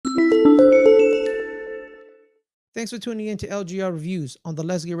Thanks for tuning in to LGR Reviews on the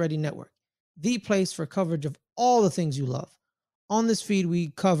Let's Get Ready Network, the place for coverage of all the things you love. On this feed, we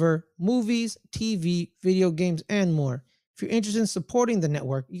cover movies, TV, video games, and more. If you're interested in supporting the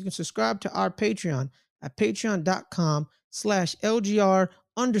network, you can subscribe to our Patreon at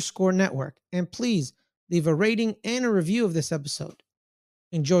patreon.com/LGR_network. And please leave a rating and a review of this episode.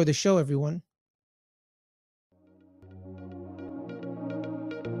 Enjoy the show, everyone.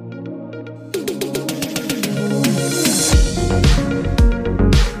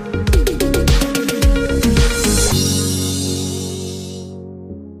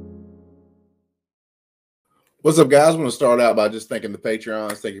 What's up, guys? I want to start out by just thanking the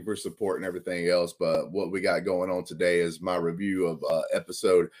Patreons. Thank you for support and everything else. But what we got going on today is my review of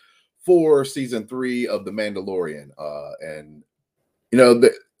episode 4, season 3 of The Mandalorian. And, you know,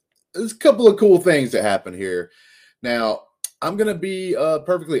 there's a couple of cool things that happen here. Now, I'm going to be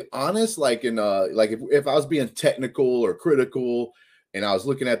perfectly honest. Like if I was being technical or critical and I was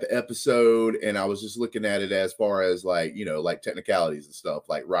looking at the episode and I was just looking at it as far as like, you know, like technicalities and stuff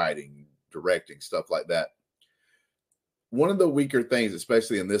like writing, directing, stuff like that. One of the weaker things,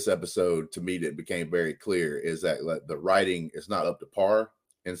 especially in this episode, to me, that became very clear is that like, the writing is not up to par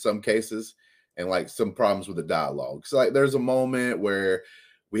in some cases, and like some problems with the dialogue. So like there's a moment where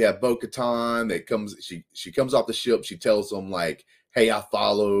we have Bo-Katan that comes, she comes off the ship, she tells them like, hey, I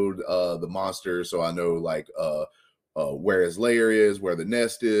followed the monster, so I know like where his lair is, where the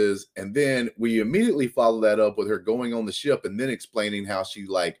nest is. And then we immediately follow that up with her going on the ship and then explaining how she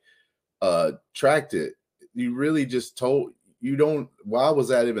like tracked it. You really just told, you don't, why was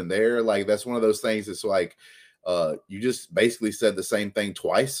that even there? Like, that's one of those things that's like, you just basically said the same thing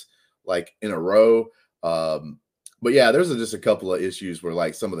twice, like in a row. But yeah, there's just a couple of issues where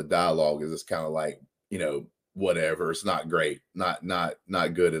like some of the dialogue is just kind of like, you know, whatever. It's not great, not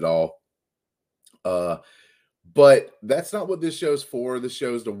good at all. But that's not what this show's for. This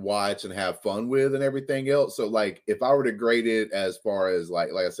show's to watch and have fun with and everything else. So like, if I were to grade it as far as like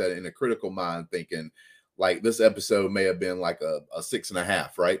I said, in a critical mind thinking, like this episode may have been like a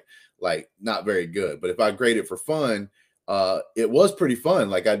 6.5, right? Like not very good. But if I grade it for fun, it was pretty fun.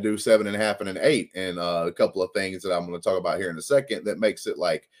 Like I do 7.5 and an 8, and a couple of things that I'm going to talk about here in a second that makes it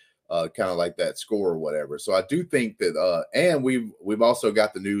like kind of like that score or whatever. So I do think that, and we've also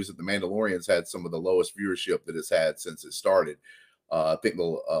got the news that the Mandalorian's had some of the lowest viewership that it's had since it started. I think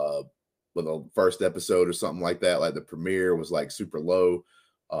with the first episode or something like that, like the premiere was like super low.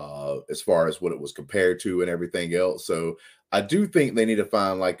 As far as what it was compared to and everything else. So I do think they need to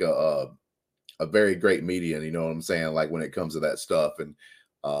find like a very great median, you know what I'm saying? Like when it comes to that stuff. And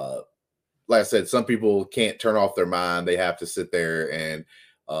like I said, some people can't turn off their mind. They have to sit there and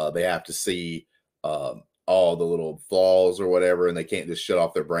they have to see all the little flaws or whatever, and they can't just shut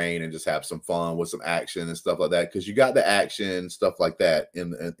off their brain and just have some fun with some action and stuff like that. Because you got the action, stuff like that in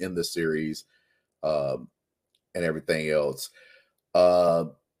the series and everything else.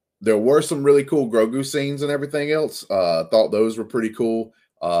 There were some really cool Grogu scenes and everything else. Thought those were pretty cool.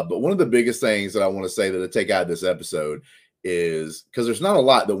 But one of the biggest things that I want to say that to take out of this episode is because there's not a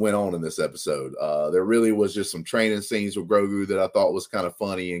lot that went on in this episode. There really was just some training scenes with Grogu that I thought was kind of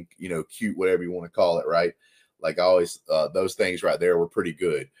funny and, you know, cute, whatever you want to call it, right? Like I always, those things right there were pretty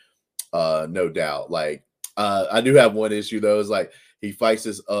good. No doubt. Like I do have one issue though, is like he fights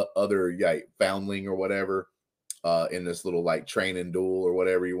this other foundling or whatever. In this little like training duel or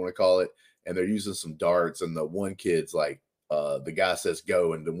whatever you want to call it, and they're using some darts, and the one kid's like the guy says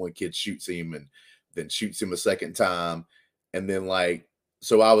go, and the one kid shoots him and then shoots him a second time, and then like,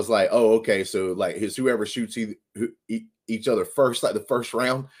 so I was like, oh okay, so like whoever shoots each other first, like the first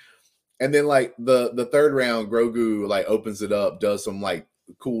round, and then like the third round Grogu like opens it up, does some like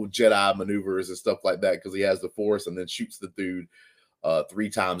cool Jedi maneuvers and stuff like that because he has the Force, and then shoots the dude 3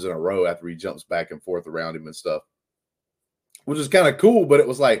 times in a row after he jumps back and forth around him and stuff, which is kind of cool. But it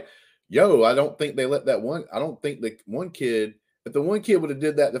was like, yo, I don't think they let that one. I don't think the one kid, if the one kid would have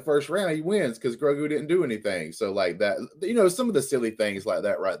did that the first round, he wins because Grogu didn't do anything. So like that, you know, some of the silly things like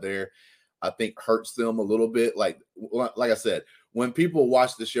that right there, I think hurts them a little bit. Like I said, when people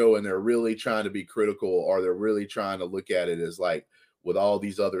watch the show and they're really trying to be critical, or they're really trying to look at it as like with all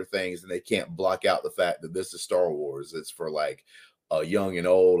these other things, and they can't block out the fact that this is Star Wars. It's for like young and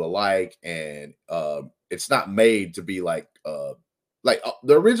old alike, and it's not made to be like the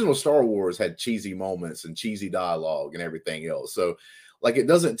original Star Wars had cheesy moments and cheesy dialogue and everything else. So like it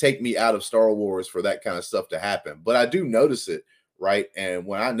doesn't take me out of Star Wars for that kind of stuff to happen, but I do notice it, right? And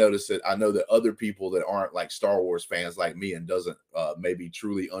when I notice it, I know that other people that aren't like Star Wars fans like me and doesn't maybe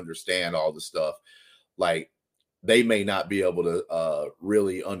truly understand all the stuff, like they may not be able to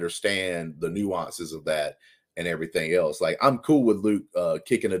really understand the nuances of that. and everything else. Like, I'm cool with Luke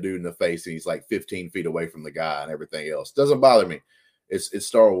kicking a dude in the face and he's like 15 feet away from the guy and everything else. Doesn't bother me. It's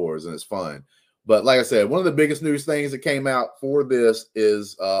Star Wars and it's fun. But like I said, one of the biggest news things that came out for this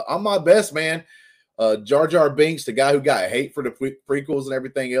is On My Best, man. Jar Jar Binks, the guy who got hate for the prequels and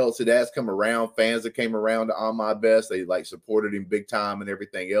everything else, it has come around. Fans that came around to On My Best, they like supported him big time and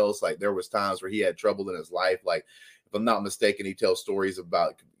everything else. Like, there was times where he had trouble in his life. Like, if I'm not mistaken, he tells stories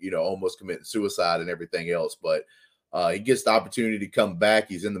about, almost committing suicide and everything else. But he gets the opportunity to come back.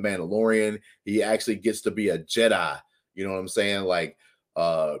 He's in the Mandalorian. He actually gets to be a Jedi. You know what I'm saying? Like,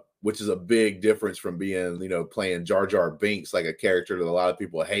 which is a big difference from being, playing Jar Jar Binks, like a character that a lot of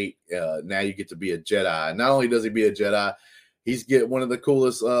people hate. Now you get to be a Jedi. Not only does he be a Jedi, he's get one of the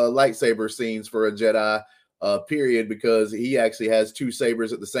coolest lightsaber scenes for a Jedi, period, because he actually has two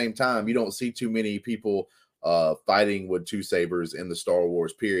sabers at the same time. You don't see too many people fighting with two sabers in the Star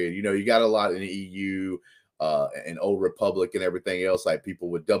Wars period. You got a lot in the EU, and Old Republic and everything else, like people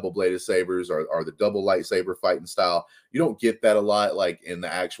with double-bladed sabers or the double lightsaber fighting style. You don't get that a lot, like in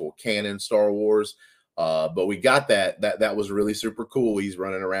the actual canon Star Wars. But we got that. That was really super cool. He's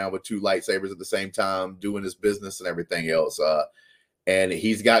running around with two lightsabers at the same time, doing his business and everything else. And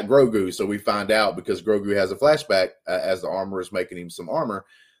he's got Grogu. So we find out, because Grogu has a flashback as the armor is making him some armor,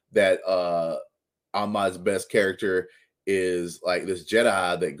 that Ahmad's best character is like this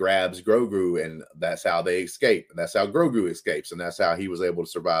Jedi that grabs Grogu, and that's how they escape. And that's how Grogu escapes. And that's how he was able to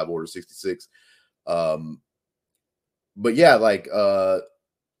survive Order 66. But yeah, like the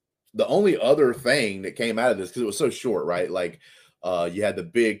only other thing that came out of this, because it was so short, right? Like you had the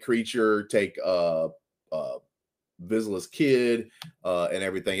big creature take Vizsla's kid and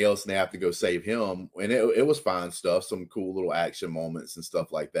everything else, and they have to go save him. And it was fine stuff, some cool little action moments and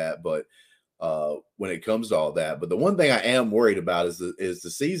stuff like that. But when it comes to all that. But the one thing I am worried about is the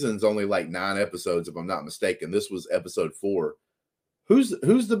season's only like 9 episodes, if I'm not mistaken. This was episode 4. Who's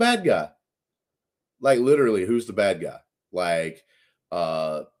the bad guy? Like, literally, who's the bad guy? Like,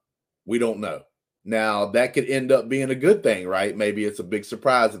 we don't know. Now, that could end up being a good thing, right? Maybe it's a big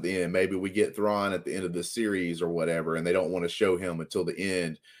surprise at the end. Maybe we get Thrawn at the end of the series or whatever, and they don't want to show him until the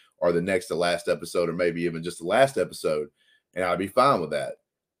end or the next to last episode, or maybe even just the last episode. And I'd be fine with that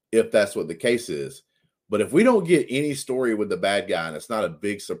if that's what the case is. But if we don't get any story with the bad guy and it's not a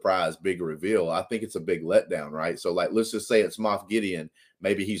big surprise, big reveal, I think it's a big letdown, right? So, like, let's just say it's Moff Gideon.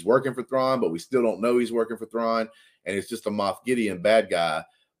 Maybe he's working for Thrawn, but we still don't know he's working for Thrawn, and it's just a Moff Gideon bad guy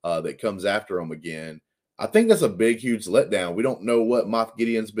that comes after him again. I think that's a big, huge letdown. We don't know what Moff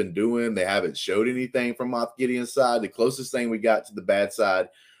Gideon's been doing. They haven't showed anything from Moff Gideon's side. The closest thing we got to the bad side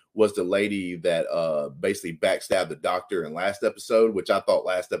was the lady that basically backstabbed the doctor in last episode, which I thought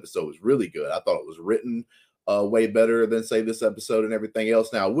last episode was really good. I thought it was written way better than, say, this episode and everything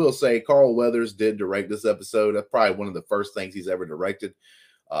else. Now, I will say Carl Weathers did direct this episode. That's probably one of the first things he's ever directed.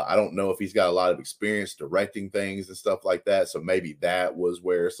 I don't know if he's got a lot of experience directing things and stuff like that. So maybe that was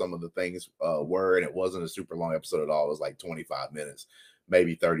where some of the things were. And it wasn't a super long episode at all. It was like 25 minutes,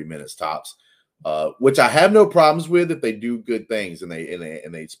 maybe 30 minutes tops. Which I have no problems with if they do good things and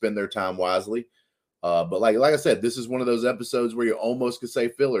they spend their time wisely. But like I said, this is one of those episodes where you almost could say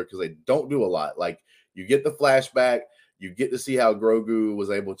filler, because they don't do a lot. Like, you get the flashback, you get to see how Grogu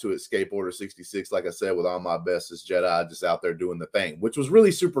was able to escape Order 66, like I said, with On My Best as Jedi, just out there doing the thing, which was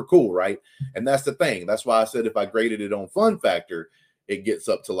really super cool, right? And that's the thing. That's why I said if I graded it on fun factor, it gets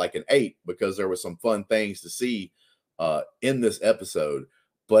up to like an 8, because there were some fun things to see in this episode.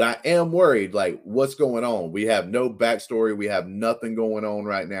 But I am worried, like, what's going on? We have no backstory. We have nothing going on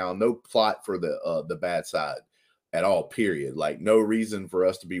right now. No plot for the bad side at all, period. Like, no reason for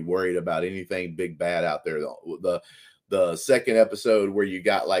us to be worried about anything big bad out there. The second episode where you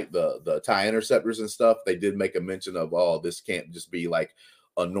got like the TIE interceptors and stuff, they did make a mention of, oh, this can't just be like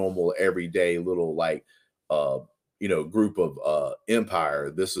a normal everyday little like group of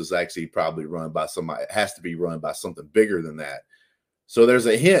Empire. This is actually probably run by somebody. It has to be run by something bigger than that. So there's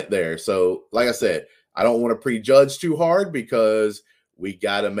a hint there. So like I said, I don't want to prejudge too hard, because we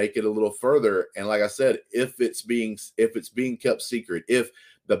got to make it a little further. And like I said, if it's being kept secret, if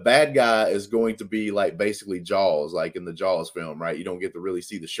the bad guy is going to be like basically Jaws, like in the Jaws film, right? You don't get to really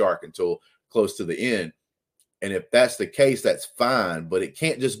see the shark until close to the end. And if that's the case, that's fine. But it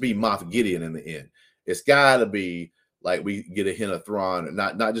can't just be Moff Gideon in the end. It's got to be like we get a hint of Thrawn,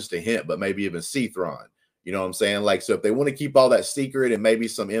 not just a hint, but maybe even see Thrawn. You know what I'm saying? Like, so if they want to keep all that secret and maybe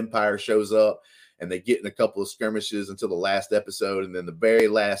some Empire shows up and they get in a couple of skirmishes until the last episode, and then the very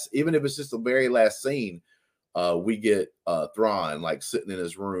last, even if it's just the very last scene, we get Thrawn like sitting in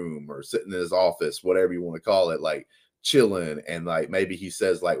his room or sitting in his office, whatever you want to call it, like chilling, and like maybe he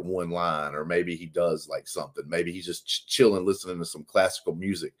says like one line, or maybe he does like something, maybe he's just chilling listening to some classical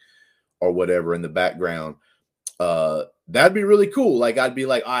music or whatever in the background. That'd be really cool. Like I'd be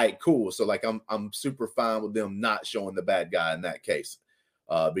like, all right, cool. So like I'm super fine with them not showing the bad guy in that case,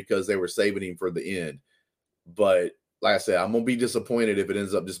 because they were saving him for the end. But like I said, I'm gonna be disappointed if it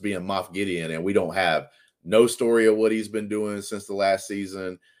ends up just being Moff Gideon and we don't have no story of what he's been doing since the last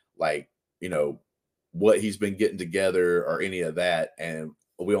season, like, you know, what he's been getting together or any of that, and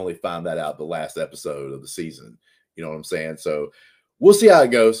we only found that out the last episode of the season. You know what I'm saying? So we'll see how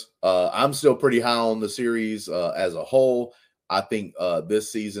it goes. I'm still pretty high on the series as a whole. I think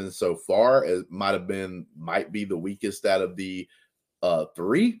this season so far might be the weakest out of the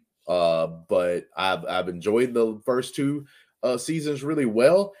three. But I've enjoyed the first two seasons really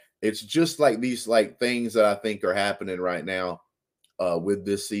well. It's just like these like things that I think are happening right now with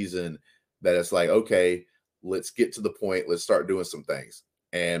this season, that it's like, okay, let's get to the point. Let's start doing some things.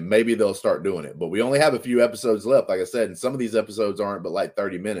 And maybe they'll start doing it. But we only have a few episodes left, like I said, and some of these episodes aren't but like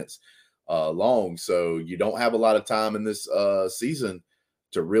 30 minutes long. So you don't have a lot of time in this season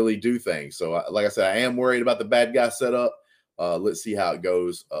to really do things. So like I said, I am worried about the bad guy setup. Let's see how it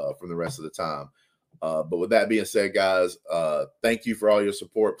goes from the rest of the time. But with that being said, guys, thank you for all your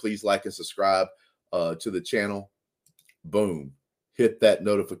support. Please like and subscribe to the channel. Boom. Hit that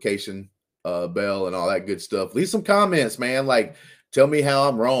notification bell and all that good stuff. Leave some comments, man. Like, tell me how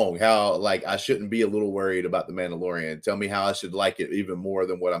I'm wrong, how like I shouldn't be a little worried about the Mandalorian. Tell me how I should like it even more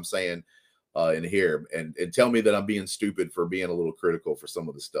than what I'm saying in here. And tell me that I'm being stupid for being a little critical for some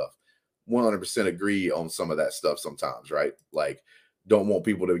of the stuff. 100% agree on some of that stuff sometimes, right? Like, don't want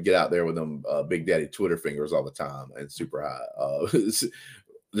people to get out there with them big daddy Twitter fingers all the time and super high.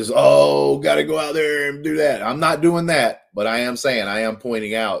 Just, oh, got to go out there and do that. I'm not doing that, but I am saying, I am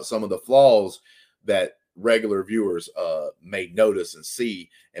pointing out some of the flaws that regular viewers may notice and see,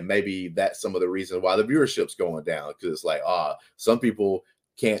 and maybe that's some of the reasons why the viewership's going down, because it's like, some people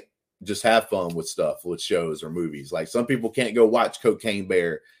can't just have fun with stuff, with shows or movies. Like, some people can't go watch Cocaine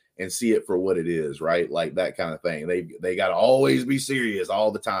Bear and see it for what it is, right? Like that kind of thing. They got to always be serious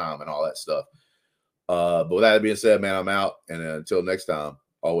all the time and all that stuff. But with that being said, man, I'm out, and until next time,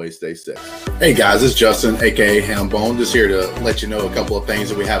 always stay safe. Hey guys, it's Justin, aka Hambone, just here to let you know a couple of things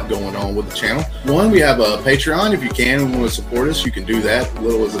that we have going on with the channel. One, we have a Patreon. If you can want to support us, you can do that. As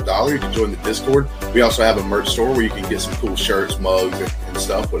little as $1. You can join the Discord. We also have a merch store where you can get some cool shirts, mugs, and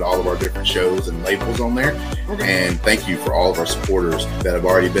stuff with all of our different shows and labels on there. And thank you for all of our supporters that have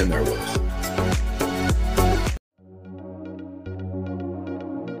already been there with us.